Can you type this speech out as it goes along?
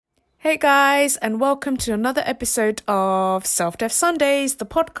Hey guys, and welcome to another episode of Self Dev Sundays, the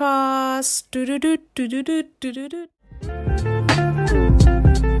podcast.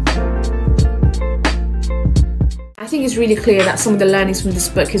 I think it's really clear that some of the learnings from this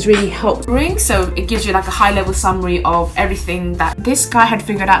book has really helped bring. So it gives you like a high-level summary of everything that this guy had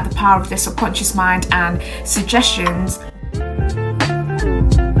figured out, the power of their subconscious mind, and suggestions.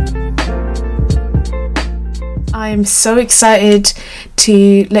 I am so excited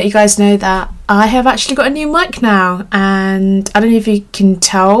to let you guys know that I have actually got a new mic now, and I don't know if you can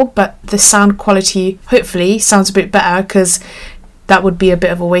tell, but the sound quality hopefully sounds a bit better, because that would be a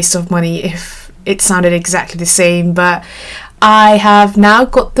bit of a waste of money if it sounded exactly the same. But I have now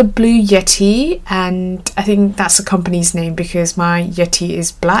got the Blue Yeti, and I think that's the company's name because my Yeti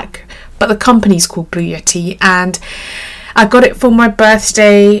is black, but the company's called Blue Yeti, and I got it for my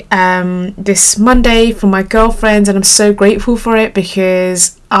birthday this Monday from my girlfriends, and I'm so grateful for it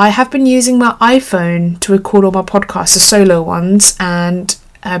because I have been using my iPhone to record all my podcasts, the solo ones, and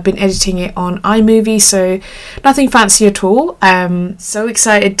I've been editing it on iMovie, so nothing fancy at all. So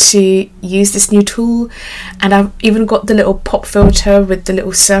excited to use this new tool, and I've even got the little pop filter with the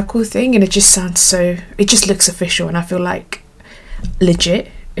little circle thing, and it just looks official, and I feel like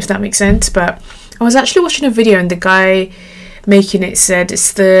legit, if that makes sense. But I was actually watching a video, and the guy making it said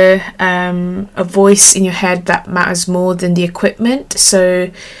it's the a voice in your head that matters more than the equipment.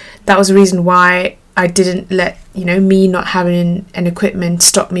 So that was the reason why I didn't let me not having an equipment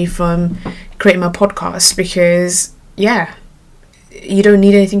stop me from creating my podcast, because you don't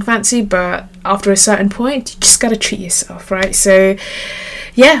need anything fancy, but after a certain point you just gotta treat yourself, right? So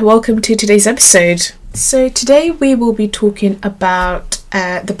welcome to today's episode. So today we will be talking about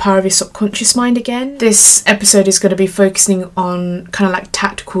the power of your subconscious mind again. This episode is going to be focusing on kind of like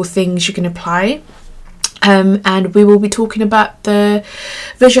tactical things you can apply. And we will be talking about the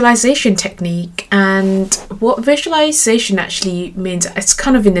visualization technique and what visualization actually means. It's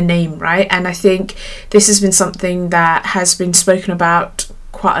kind of in the name, right? And I think this has been something that has been spoken about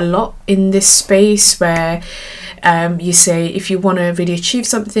quite a lot in this space, where you say if you want to really achieve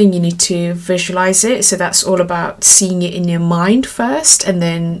something, you need to visualize it. So that's all about seeing it in your mind first, and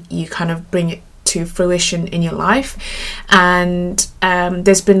then you kind of bring it to fruition in your life. And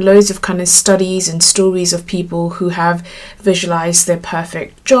there's been loads of kind of studies and stories of people who have visualized their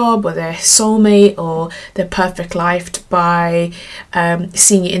perfect job or their soulmate or their perfect life by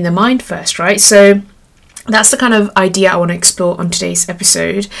seeing it in their mind first, right? So that's the kind of idea I want to explore on today's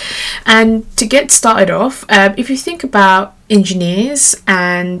episode. And to get started off, if you think about engineers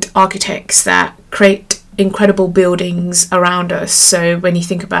and architects that create incredible buildings around us, so when you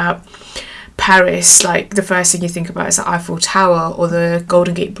think about Paris, like the first thing you think about is the Eiffel Tower or the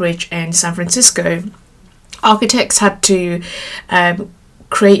Golden Gate Bridge in San Francisco. Architects had to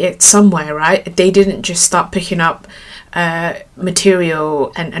create it somewhere, right? They didn't just start picking up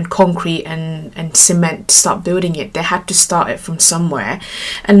material and concrete and cement to start building it. They had to start it from somewhere.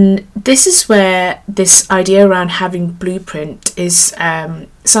 And this is where this idea around having blueprint is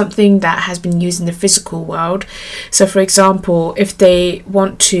something that has been used in the physical world. So for example, if they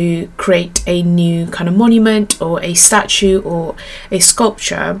want to create a new kind of monument or a statue or a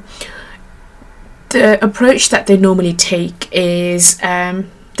sculpture, the approach that they normally take is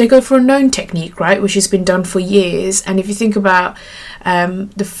they go for a known technique, right, which has been done for years. And if you think about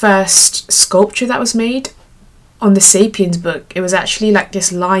the first sculpture that was made on the Sapiens book, it was actually like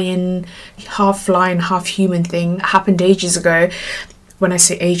this lion, half human thing that happened ages ago. When I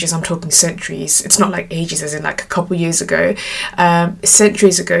say ages, I'm talking centuries. It's not like ages as in like a couple years ago,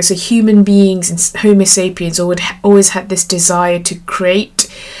 centuries ago. So human beings and Homo sapiens always had this desire to create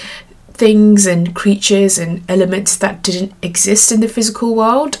things and creatures and elements that didn't exist in the physical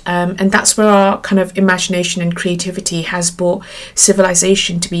world, and that's where our kind of imagination and creativity has brought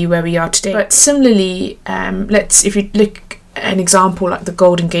civilization to be where we are today. But similarly, if you look at an example like the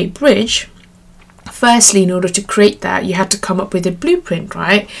Golden Gate Bridge, firstly, in order to create that, you had to come up with a blueprint,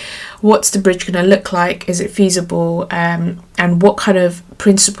 right? What's the bridge going to look like? Is it feasible? And what kind of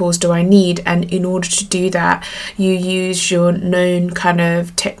principles do I need? And in order to do that, you use your known kind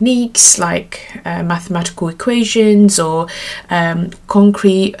of techniques like mathematical equations or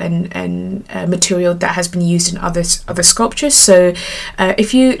concrete and material that has been used in other sculptures. So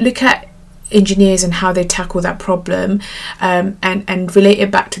if you look at engineers and how they tackle that problem and relate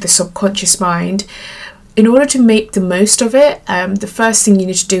it back to the subconscious mind, in order to make the most of it, the first thing you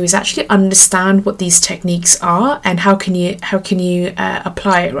need to do is actually understand what these techniques are and how can you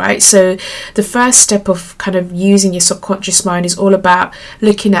apply it, right? So the first step of kind of using your subconscious mind is all about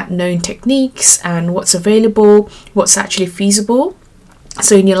looking at known techniques and what's available, what's actually feasible.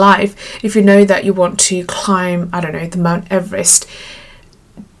 So in your life, if you know that you want to climb, I don't know, the Mount Everest,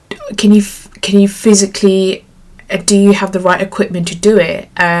 can you physically, do you have the right equipment to do it?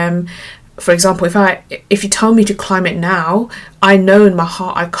 For example, if you tell me to climb it now, I know in my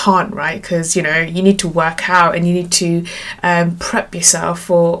heart I can't, right? Because you need to work out and you need to prep yourself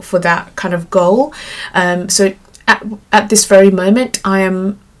for that kind of goal. So at this very moment,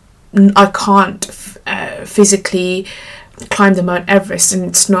 I can't physically climb the Mount Everest,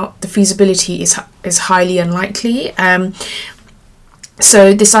 and the feasibility is highly unlikely.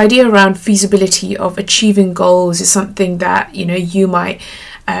 So this idea around feasibility of achieving goals is something that you might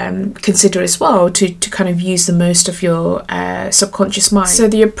consider as well, to kind of use the most of your subconscious mind. So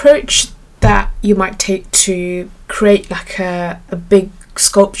the approach that you might take to create like a big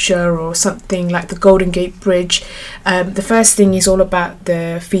sculpture or something like the Golden Gate Bridge, the first thing is all about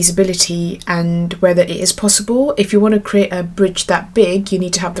the feasibility and whether it is possible. If you want to create a bridge that big, you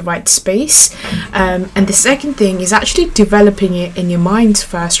need to have the right space, and the second thing is actually developing it in your mind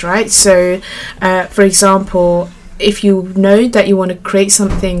first, right? So for example, if you know that you want to create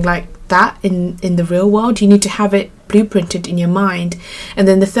something like that in the real world, you need to have it blueprinted in your mind. And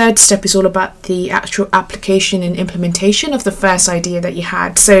then the third step is all about the actual application and implementation of the first idea that you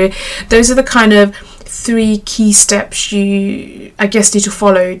had. So those are the kind of 3 key steps you, I guess, need to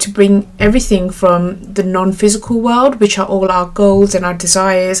follow to bring everything from the non-physical world, which are all our goals and our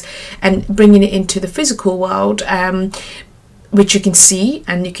desires, and bringing it into the physical world, which you can see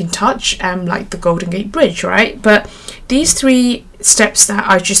and you can touch, like the Golden Gate Bridge, right? But these 3 steps that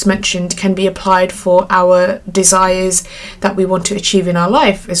I just mentioned can be applied for our desires that we want to achieve in our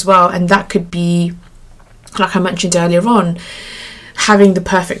life as well. And that could be, like I mentioned earlier on, having the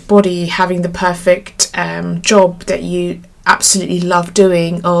perfect body, having the perfect job that you absolutely love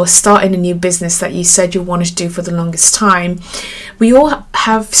doing, or starting a new business that you said you wanted to do for the longest time. We all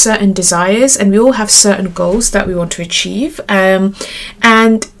have certain desires and we all have certain goals that we want to achieve, and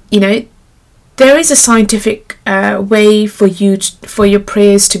there is a scientific way for your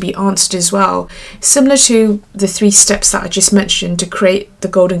prayers to be answered as well, similar to the 3 steps that I just mentioned to create the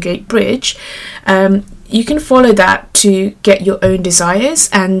Golden Gate Bridge. You can follow that to get your own desires,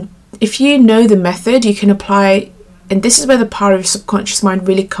 and if you know the method, you can apply. And this is where the power of your subconscious mind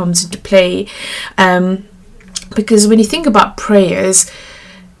really comes into play, because when you think about prayers,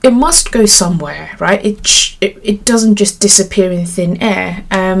 it must go somewhere, right? It doesn't just disappear in thin air.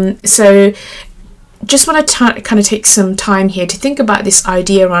 So just want to kind of take some time here to think about this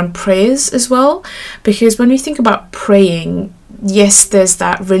idea around prayers as well, because when we think about praying, yes, there's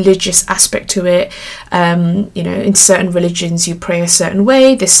that religious aspect to it. In certain religions you pray a certain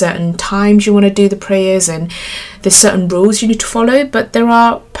way, there's certain times you want to do the prayers, and there's certain rules you need to follow. But there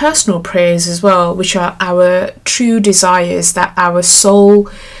are personal prayers as well, which are our true desires that our soul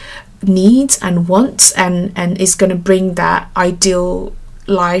needs and wants, and is going to bring that ideal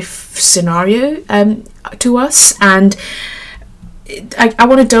life scenario to us. And I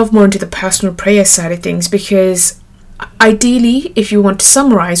want to delve more into the personal prayer side of things, because ideally, if you want to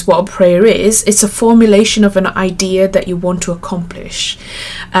summarize what a prayer is, it's a formulation of an idea that you want to accomplish.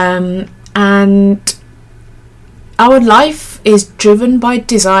 And our life is driven by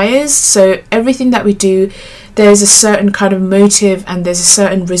desires, so everything that we do, there's a certain kind of motive and there's a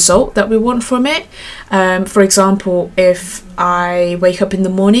certain result that we want from it. For example, if I wake up in the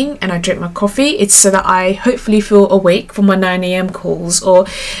morning and I drink my coffee, it's so that I hopefully feel awake for my 9 a.m. calls. Or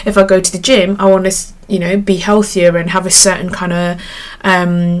if I go to the gym, I want to, be healthier and have a certain kind of,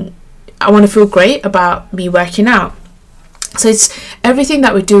 I want to feel great about me working out. So it's everything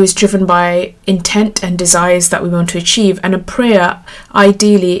that we do is driven by intent and desires that we want to achieve, and a prayer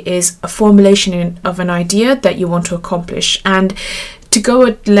ideally is a formulation of an idea that you want to accomplish. And to go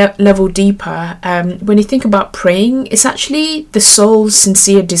a level deeper, when you think about praying, it's actually the soul's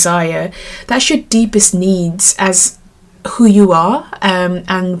sincere desire. That's your deepest needs as who you are,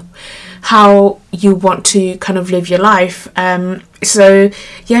 and how you want to kind of live your life. So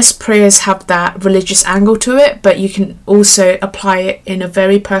yes, prayers have that religious angle to it, but you can also apply it in a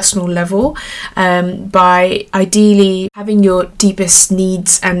very personal level, by ideally having your deepest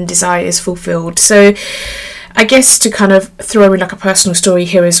needs and desires fulfilled. So I guess to kind of throw in like a personal story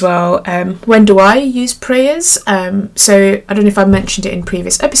here as well, when do I use prayers? So I don't know if I mentioned it in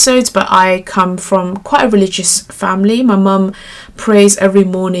previous episodes, but I come from quite a religious family. My mum prays every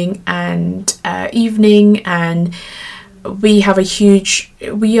morning and evening, and we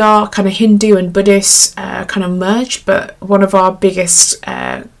are kind of Hindu and Buddhist kind of merged, but one of our biggest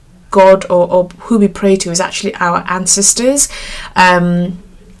God or who we pray to is actually our ancestors.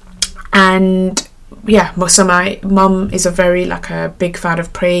 And so my mum is a very like a big fan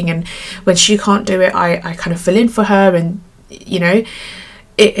of praying, and when she can't do it, I kind of fill in for her, and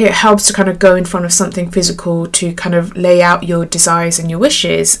it helps to kind of go in front of something physical to kind of lay out your desires and your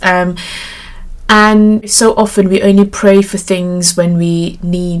wishes. And so often we only pray for things when we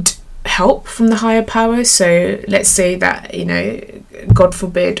need help from the higher power. So let's say that, God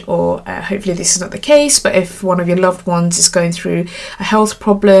forbid, or hopefully this is not the case, but if one of your loved ones is going through a health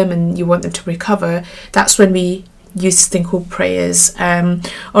problem and you want them to recover, that's when we use this thing called prayers.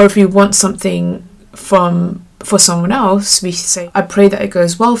 Or if you want something for someone else, we say, I pray that it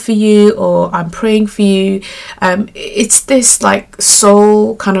goes well for you, or I'm praying for you. It's this like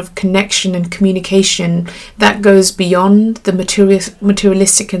soul kind of connection and communication that goes beyond the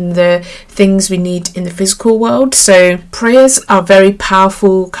materialistic and the things we need in the physical world. So prayers are very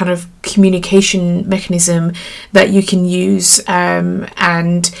powerful kind of communication mechanism that you can use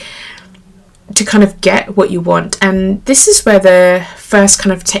and to kind of get what you want. And this is where the first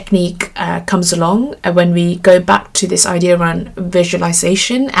kind of technique comes along, when we go back to this idea around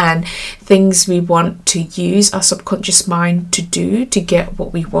visualization and things we want to use our subconscious mind to do to get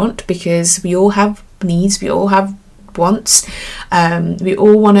what we want, because we all have needs, we all have wants, we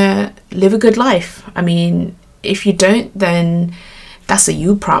all want to live a good life. I mean, if you don't, then that's a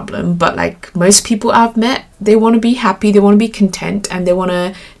you problem, but like most people I've met, they want to be happy, they want to be content, and they want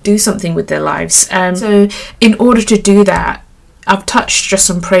to do something with their lives. So in order to do that, I've touched just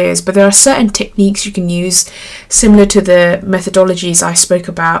on prayers, but there are certain techniques you can use similar to the methodologies I spoke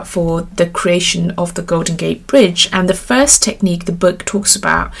about for the creation of the Golden Gate Bridge. And the first technique the book talks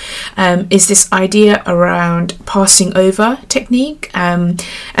about is this idea around passing over technique. And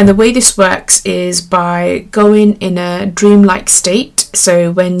the way this works is by going in a dreamlike state.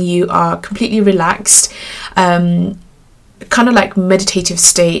 So when you are completely relaxed, kind of like meditative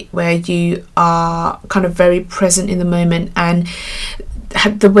state where you are kind of very present in the moment. And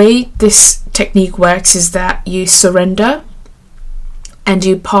the way this technique works is that you surrender and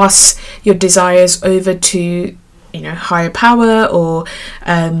you pass your desires over to higher power, or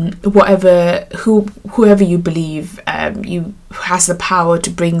whoever you believe you has the power to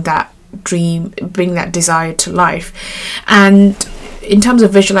bring that desire to life. And in terms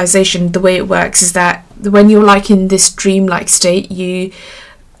of visualization, the way it works is that when you're like in this dreamlike state, you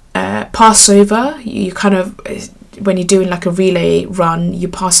pass over, you kind of, when you're doing like a relay run, you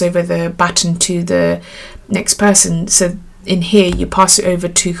pass over the baton to the next person. So in here, you pass it over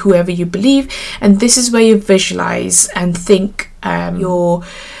to whoever you believe, and this is where you visualize and think your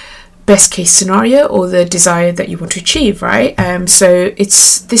best case scenario or the desire that you want to achieve, right? So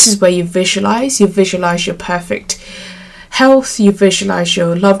this is where you visualize your perfect health, you visualize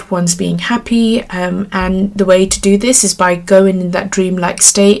your loved ones being happy, and the way to do this is by going in that dreamlike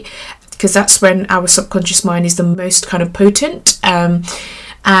state, because that's when our subconscious mind is the most kind of potent.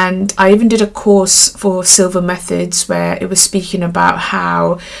 And I even did a course for Silver Methods where it was speaking about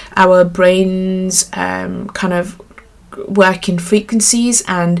how our brains kind of work in frequencies,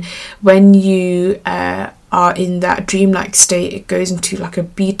 and when you are in that dreamlike state, it goes into like a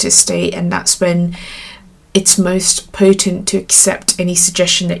beta state, and that's when it's most potent to accept any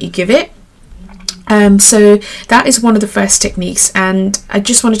suggestion that you give it. So that is one of the first techniques, and I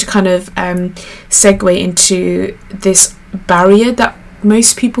just wanted to kind of segue into this barrier that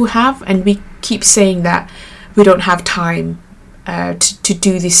most people have, and we keep saying that we don't have time to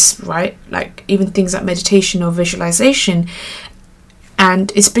do this, right? Like even things like meditation or visualization.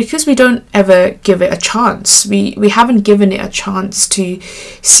 And it's because we don't ever give it a chance. We haven't given it a chance to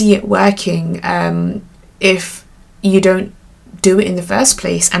see it working if you don't do it in the first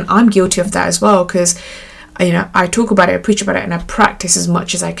place. And I'm guilty of that as well, because I talk about it, I preach about it, and I practice as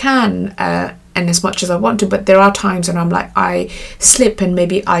much as I can and as much as I want to, but there are times when I'm like, I slip and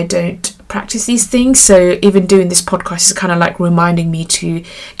maybe I don't practice these things. So even doing this podcast is kind of like reminding me to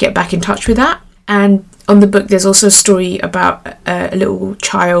get back in touch with that. And on the book, there's also a story about a little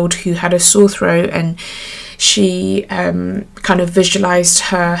child who had a sore throat, and she kind of visualized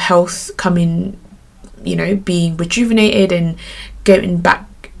her health coming, being rejuvenated and going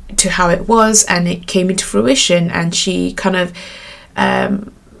back to how it was, and it came into fruition. And she kind of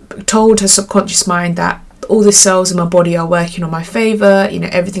told her subconscious mind that all the cells in my body are working on my favor,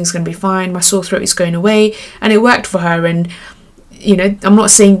 everything's going to be fine, my sore throat is going away, and it worked for her. And I'm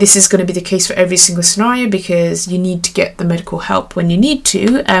not saying this is going to be the case for every single scenario, because you need to get the medical help when you need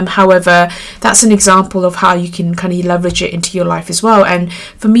to. However, that's an example of how you can kind of leverage it into your life as well. And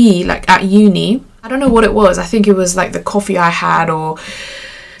for me, like at uni, I don't know what it was. I think it was like the coffee I had or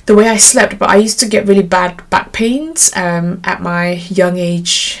the way I slept, but I used to get really bad back pains at my young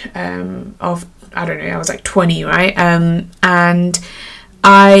age of I don't know, I was like 20, right? And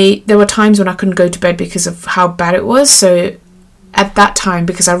there were times when I couldn't go to bed because of how bad it was. So at that time,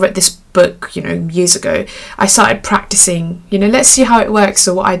 because I read this book, years ago, I started practicing, let's see how it works.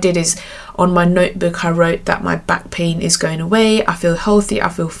 So what I did is, on my notebook, I wrote that my back pain is going away, I feel healthy, I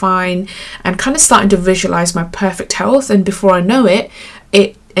feel fine, and kind of starting to visualize my perfect health. And before I know it,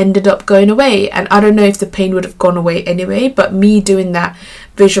 it ended up going away. And I don't know if the pain would have gone away anyway, but me doing that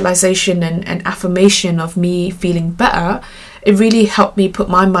visualization and affirmation of me feeling better, it really helped me put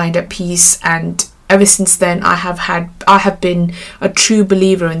my mind at peace. And ever since then, I have been a true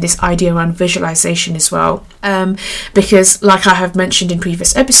believer in this idea around visualization as well. Because, like I have mentioned in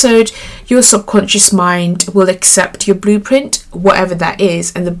previous episode, your subconscious mind will accept your blueprint, whatever that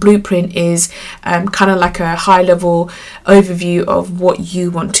is, and the blueprint is kind of like a high level overview of what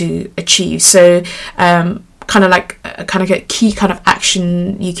you want to achieve. So kind of a key kind of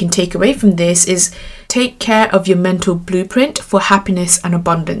action you can take away from this is take care of your mental blueprint for happiness and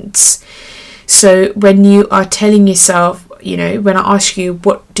abundance. So when you are telling yourself, when I ask you,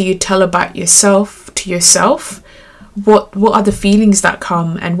 what do you tell about yourself to yourself? What are the feelings that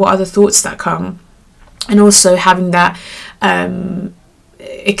come, and what are the thoughts that come? And also having that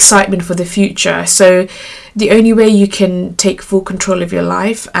excitement for the future. So the only way you can take full control of your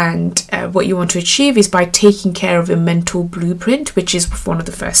life and what you want to achieve is by taking care of your mental blueprint, which is one of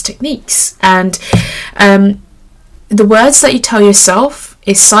the first techniques. And the words that you tell yourself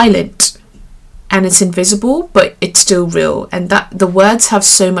is silent. And it's invisible, but it's still real. And that the words have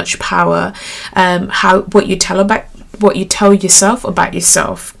so much power. What you tell yourself about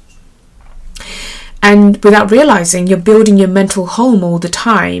yourself. And without realizing, you're building your mental home all the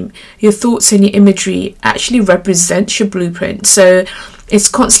time. Your thoughts and your imagery actually represents your blueprint. So it's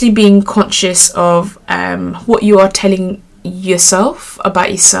constantly being conscious of what you are telling yourself about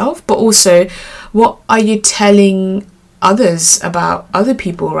yourself, but also what are you telling others about other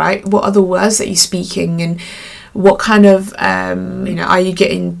people, right? What are the words that you're speaking, and what kind of are you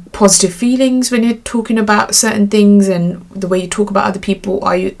getting positive feelings when you're talking about certain things, and the way you talk about other people,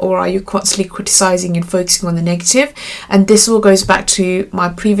 are you constantly criticizing and focusing on the negative? And this all goes back to my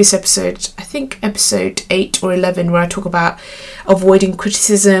previous episode, I think episode 8 or 11, where I talk about avoiding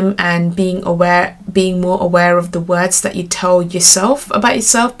criticism and being more aware of the words that you tell yourself about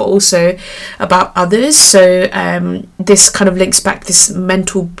yourself, but also about others. So this kind of links back to this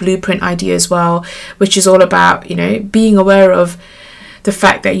mental blueprint idea as well, which is all about being aware of the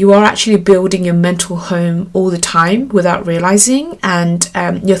fact that you are actually building your mental home all the time without realizing, and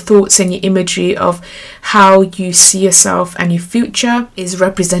your thoughts and your imagery of how you see yourself and your future is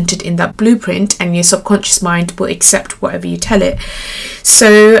represented in that blueprint, and your subconscious mind will accept whatever you tell it.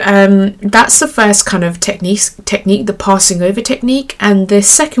 So that's the first kind of technique, the passing over technique. And the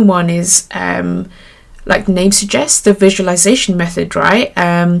second one is like the name suggests, the visualization method, right?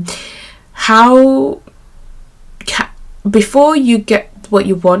 Before you get what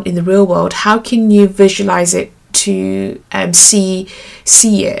you want in the real world, how can you visualize it to see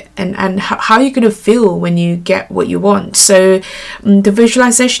it, and how are you going to feel when you get what you want? So the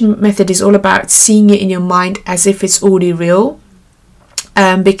visualization method is all about seeing it in your mind as if it's already real,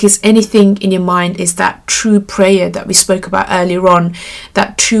 because anything in your mind is that true prayer that we spoke about earlier on,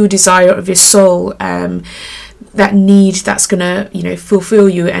 that true desire of your soul, that need that's gonna fulfill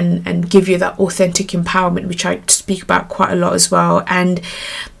you and give you that authentic empowerment, which I speak about quite a lot as well. And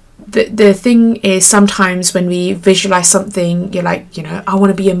the thing is, sometimes when we visualize something, you're like, I want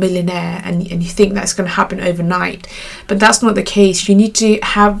to be a millionaire, and you think that's going to happen overnight, but that's not the case. You need to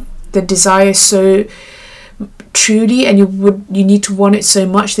have the desire so truly, and you need to want it so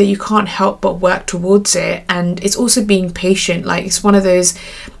much that you can't help but work towards it. And it's also being patient. Like, it's one of those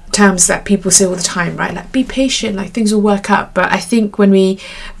terms that people say all the time, right? Like, be patient, like things will work out. But I think when we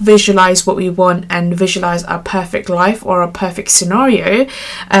visualize what we want and visualize our perfect life or our perfect scenario,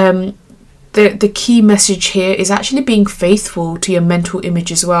 the key message here is actually being faithful to your mental image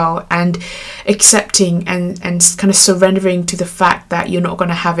as well, and accepting and kind of surrendering to the fact that you're not going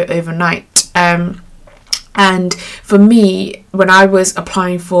to have it overnight. And for me, when I was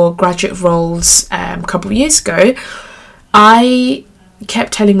applying for graduate roles a couple of years ago, I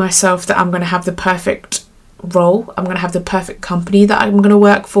kept telling myself that I'm going to have the perfect role, I'm going to have the perfect company that I'm going to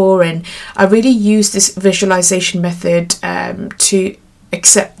work for. And I really used this visualization method to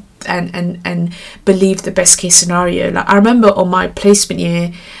accept and believe the best case scenario. Like, I remember on my placement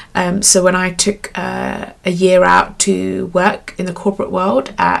year, so when I took a year out to work in the corporate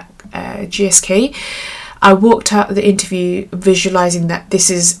world at GSK, I walked out of the interview visualizing that this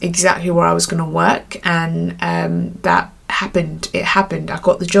is exactly where I was going to work, and that happened. It happened. I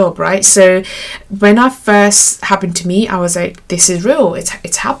got the job, right? So when I first happened to me, I was like, this is real.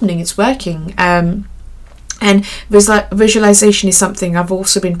 It's happening. It's working. And visualization is something I've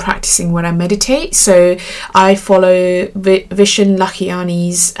also been practicing when I meditate. So I follow Vishen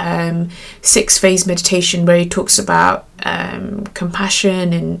Lakhiani's 6-phase meditation, where he talks about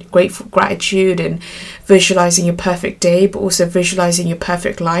compassion and gratitude and visualizing your perfect day, but also visualizing your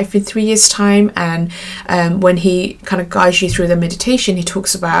perfect life in 3 years' time. And when he kind of guides you through the meditation, he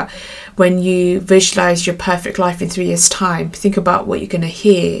talks about when you visualize your perfect life in 3 years' time, think about what you're going to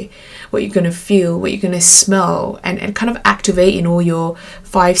hear, what you're going to feel, what you're going to smell, and kind of activating all your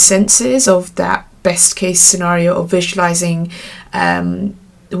 5 senses of that best case scenario of visualizing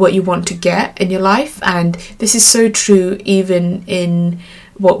what you want to get in your life. And this is so true even in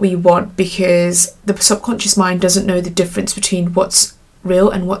what we want, because the subconscious mind doesn't know the difference between what's real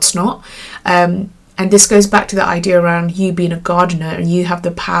and what's not. And this goes back to the idea around you being a gardener, and you have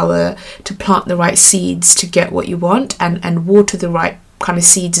the power to plant the right seeds to get what you want, and water the right kind of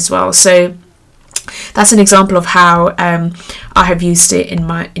seeds as well. So that's an example of how I have used it in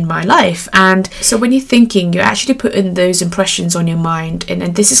my life. And so when you're thinking, you're actually putting those impressions on your mind,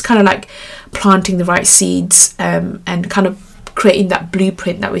 and this is kind of like planting the right seeds, and kind of creating that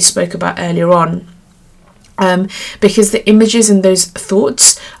blueprint that we spoke about earlier on. Because the images and those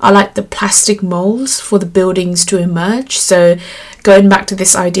thoughts are like the plastic molds for the buildings to emerge. So going back to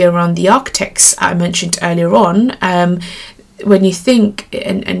this idea around the architects I mentioned earlier on, when you think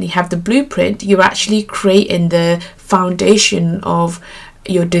and you have the blueprint, you're actually creating the foundation of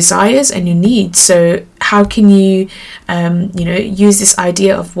your desires and your needs. So how can you use this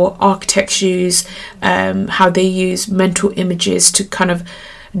idea of what architects use, how they use mental images to kind of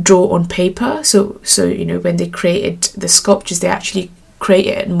draw on paper. So when they created the sculptures, they actually create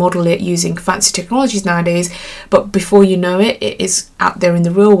it and model it using fancy technologies nowadays, but before you know it, it is out there in the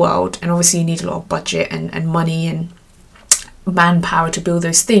real world. And obviously you need a lot of budget and money and manpower to build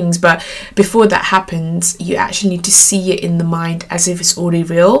those things, but before that happens, you actually need to see it in the mind as if it's already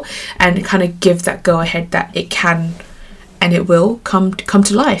real, and kind of give that go ahead that it can and it will come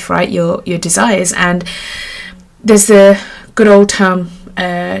to life, right? Your desires. And there's the good old term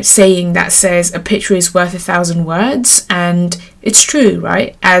saying that says a picture is worth 1,000 words, and it's true,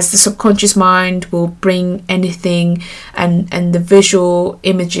 right? As the subconscious mind will bring anything and the visual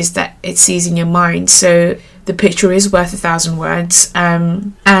images that it sees in your mind. So the picture is worth 1,000 words.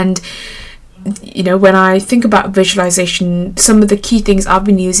 And when I think about visualization, some of the key things I've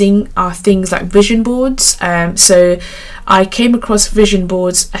been using are things like vision boards. So I came across vision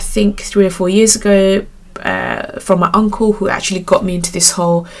boards, I think 3 or 4 years ago, from my uncle, who actually got me into this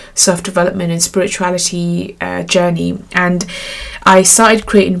whole self-development and spirituality journey. And I started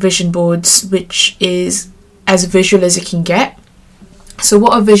creating vision boards, which is as visual as it can get. So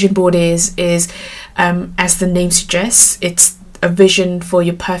what a vision board is as the name suggests, it's a vision for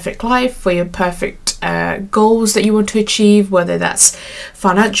your perfect life, for your perfect goals that you want to achieve, whether that's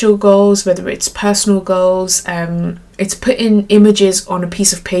financial goals, whether it's personal goals. It's putting images on a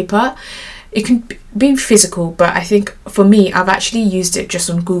piece of paper. It can be physical, but I think for me, I've actually used it just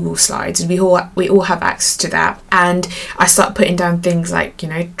on Google Slides, and we all have access to that. And I start putting down things like,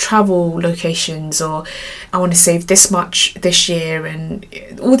 travel locations, or I want to save this much this year, and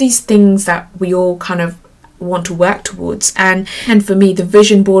all these things that we all kind of want to work towards. And for me, the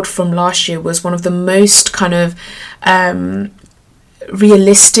vision board from last year was one of the most kind of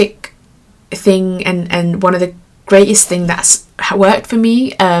realistic thing, and one of the greatest thing that's worked for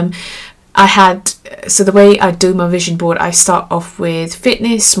me. So the way I do my vision board, I start off with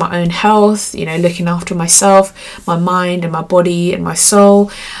fitness, my own health, looking after myself, my mind and my body and my soul.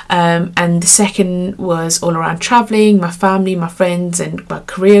 And the second was all around traveling, my family, my friends, and my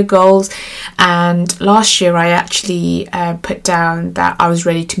career goals. And last year I actually put down that I was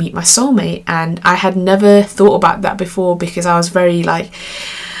ready to meet my soulmate. And I had never thought about that before, because I was very like,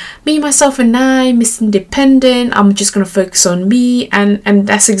 me, myself and I, Miss Independent, I'm just going to focus on me. And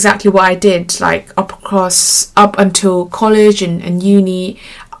that's exactly what I did. Like up until college and uni,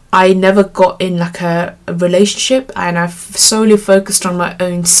 I never got in like a relationship, and I've solely focused on my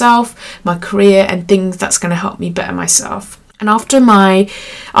own self, my career, and things that's going to help me better myself. And after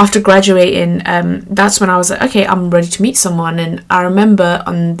graduating, that's when I was like, okay, I'm ready to meet someone. And I remember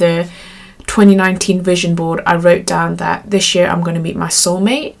on the 2019 vision board, I wrote down that this year I'm going to meet my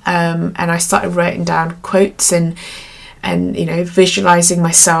soulmate, and I started writing down quotes and visualizing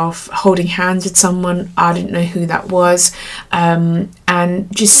myself holding hands with someone. I didn't know who that was, and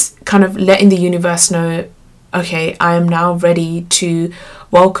just kind of letting the universe know, okay, I am now ready to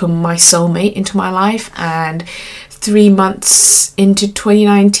welcome my soulmate into my life. And 3 months into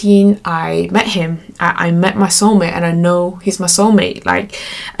 2019, I met him. I met my soulmate, and I know he's my soulmate. Like,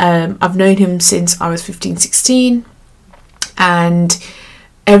 I've known him since I was 15, 16, and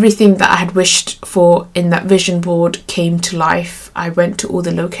everything that I had wished for in that vision board came to life. I went to all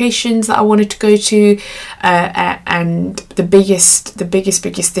the locations that I wanted to go to, and the biggest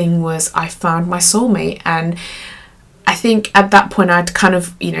thing was I found my soulmate. And I think at that point I'd kind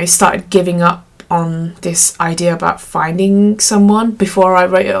of, started giving up on this idea about finding someone before I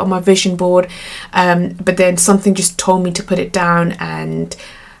wrote it on my vision board, but then something just told me to put it down, and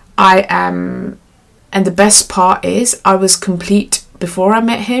and the best part is I was complete before I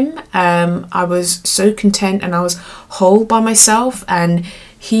met him. I was so content and I was whole by myself, and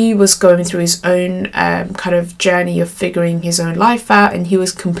he was going through his own kind of journey of figuring his own life out, and he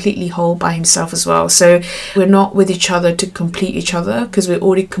was completely whole by himself as well. So we're not with each other to complete each other, because we're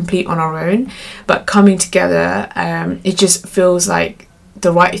already complete on our own, but coming together, it just feels like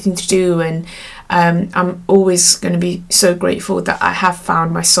the right thing to do. And I'm always going to be so grateful that I have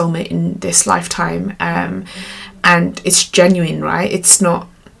found my soulmate in this lifetime, and it's genuine, right? It's not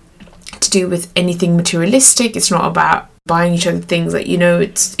to do with anything materialistic. It's not about buying each other things. Like,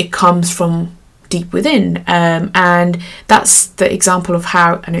 it comes from deep within, and that's the example of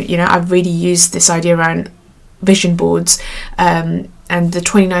how I've really used this idea around vision boards, and the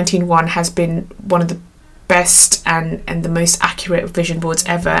 2019 one has been one of the best and the most accurate vision boards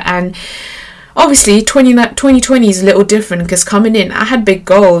ever. And obviously 2020 is a little different, because coming in I had big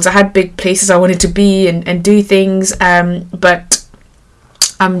goals, I had big places I wanted to be and do things, but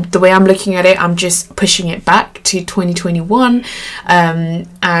the way I'm looking at it, I'm just pushing it back to 2021,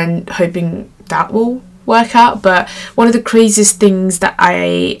 and hoping that will work out. But one of the craziest things that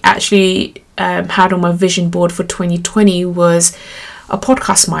I actually had on my vision board for 2020 was a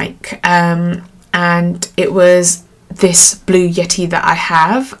podcast mic, and it was this Blue Yeti that I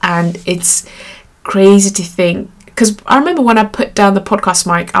have. And it's crazy to think, because I remember when I put down the podcast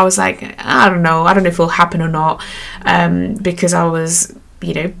mic, I was like, I don't know if it'll happen or not, because I was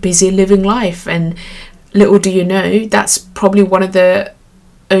busy living life. And little do you know, that's probably one of the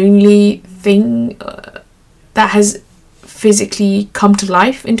only thing that has physically come to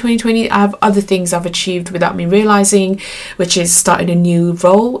life in 2020. I have other things I've achieved without me realizing, which is starting a new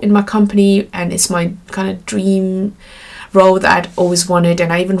role in my company, and it's my kind of dream role that I'd always wanted.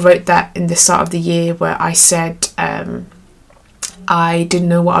 And I even wrote that in the start of the year, where I said I didn't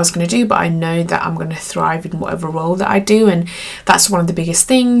know what I was going to do, but I know that I'm going to thrive in whatever role that I do, and that's one of the biggest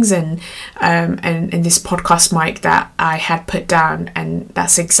things. And this podcast mic that I had put down, and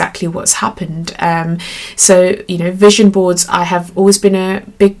that's exactly what's happened. So vision boards, I have always been a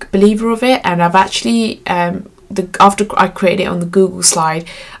big believer of it, and I've actually after I created it on the Google slide,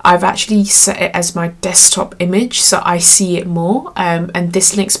 I've actually set it as my desktop image, so I see it more, and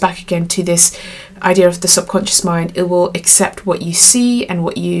this links back again to this idea of the subconscious mind. It will accept what you see and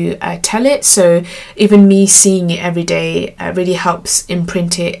what you tell it. So even me seeing it every day really helps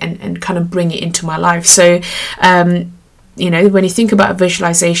imprint it and kind of bring it into my life. So when you think about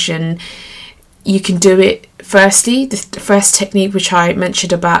visualization, you can do it. Firstly, the first technique which I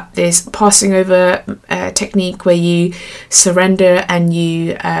mentioned about this passing over technique, where you surrender and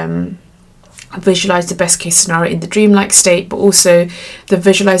you visualize the best case scenario in the dreamlike state. But also the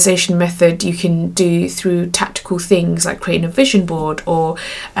visualization method you can do through tactical things like creating a vision board, or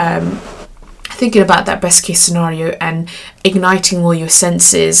thinking about that best case scenario and igniting all your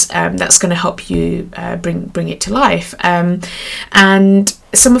senses. That's going to help you bring it to life. And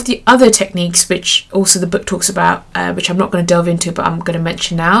some of the other techniques which also the book talks about, which I'm not going to delve into but I'm going to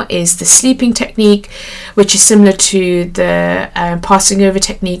mention now, is the sleeping technique, which is similar to the passing over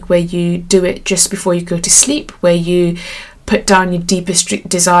technique, where you do it just before you go to sleep, where you put down your deepest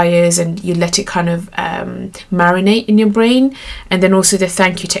desires and you let it kind of marinate in your brain. And then also the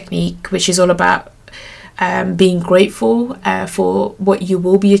thank you technique, which is all about being grateful for what you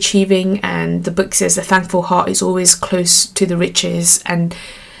will be achieving. And the book says the thankful heart is always close to the riches, and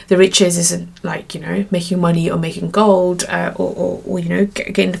the riches isn't like making money or making gold or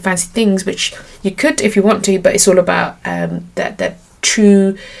getting the fancy things, which you could if you want to, but it's all about that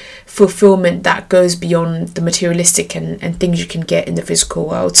true fulfillment that goes beyond the materialistic and things you can get in the physical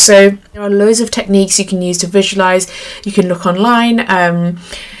world. So there are loads of techniques you can use to visualize. You can look online,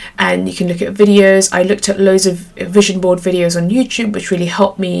 and you can look at videos. I looked at loads of vision board videos on YouTube, which really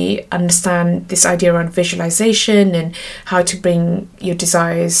helped me understand this idea around visualization and how to bring your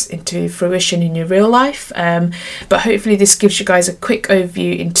desires into fruition in your real life. But hopefully this gives you guys a quick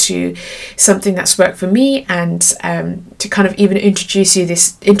overview into something that's worked for me, and to kind of even introduce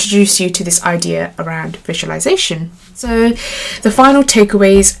you to this idea around visualization. So the final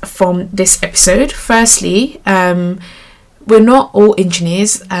takeaways from this episode: firstly, we're not all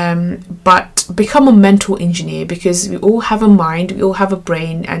engineers, but become a mental engineer, because we all have a mind, we all have a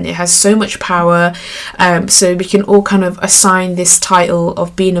brain, and it has so much power. So we can all kind of assign this title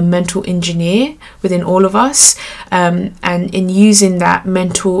of being a mental engineer within all of us, and in using that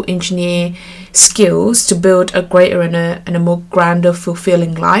mental engineer skills to build a greater and a more grander,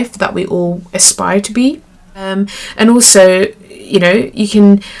 fulfilling life that we all aspire to be. And also, you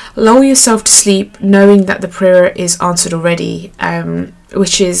can lull yourself to sleep knowing that the prayer is answered already,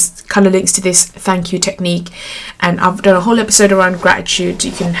 which is kind of links to this thank you technique. And I've done a whole episode around gratitude.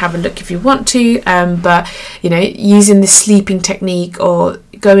 You can have a look if you want to, but using the sleeping technique or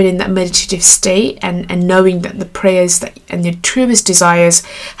going in that meditative state and knowing that the prayers and your truest desires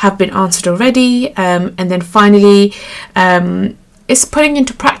have been answered already. And then finally, it's putting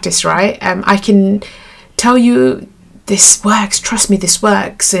into practice, right? I can tell you this works, trust me, this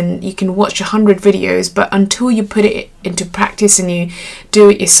works, and you can watch 100 videos, but until you put it into practice and you do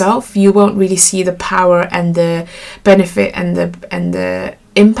it yourself, you won't really see the power and the benefit and the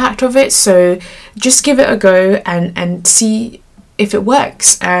impact of it. So just give it a go and see if it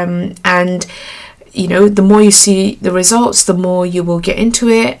works. And the more you see the results, the more you will get into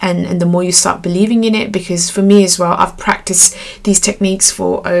it, and the more you start believing in it. Because for me as well, I've practiced these techniques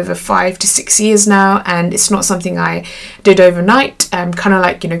for over 5 to 6 years now, and it's not something I did overnight. Kind of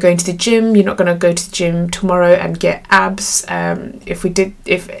like going to the gym. You're not going to go to the gym tomorrow and get abs.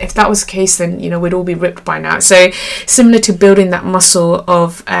 If that was the case, then we'd all be ripped by now. So similar to building that muscle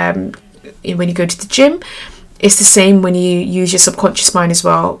of when you go to the gym, it's the same when you use your subconscious mind as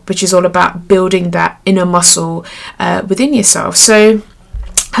well, which is all about building that inner muscle within yourself. So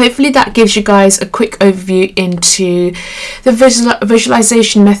hopefully that gives you guys a quick overview into the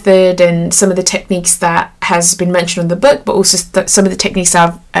visualization method and some of the techniques that has been mentioned in the book, but also some of the techniques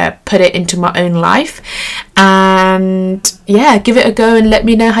I've put it into my own life. And yeah, give it a go and let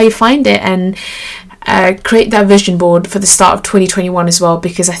me know how you find it, and create that vision board for the start of 2021 as well,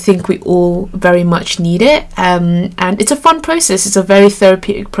 because I think we all very much need it. And it's a fun process. It's a very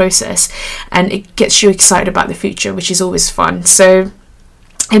therapeutic process, and it gets you excited about the future, which is always fun. So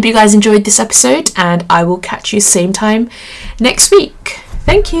I hope you guys enjoyed this episode, and I will catch you same time next week.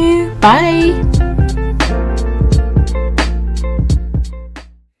 Thank you. Bye.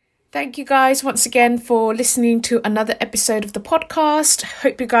 Thank you guys once again for listening to another episode of the podcast.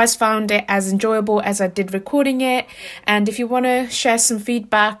 Hope you guys found it as enjoyable as I did recording it. And if you want to share some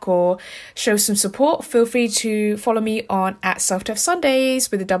feedback or show some support, feel free to follow me on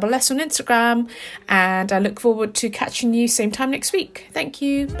 @SelfDev_Sundays with a double S on Instagram. And I look forward to catching you same time next week. Thank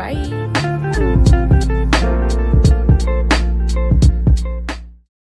you. Bye.